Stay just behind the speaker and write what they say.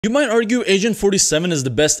You might argue Agent 47 is the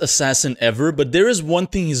best assassin ever, but there is one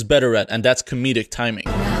thing he's better at, and that's comedic timing.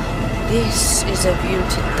 Now, this is a view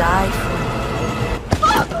to die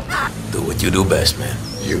for. Do what you do best, man.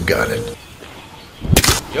 You got it.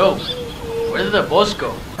 Yo, where did the boss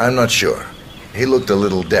go? I'm not sure. He looked a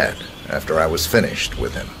little dead after I was finished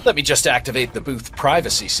with him. Let me just activate the booth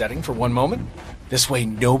privacy setting for one moment. This way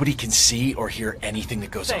nobody can see or hear anything that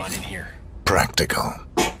goes on in here. Practical.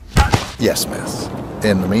 Yes, miss.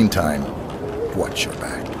 In the meantime, watch your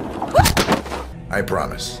back. I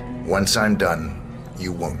promise, once I'm done,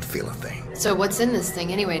 you won't feel a thing. So what's in this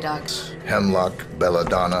thing anyway, Doc? Hemlock,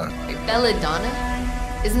 belladonna.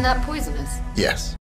 Belladonna? Isn't that poisonous? Yes.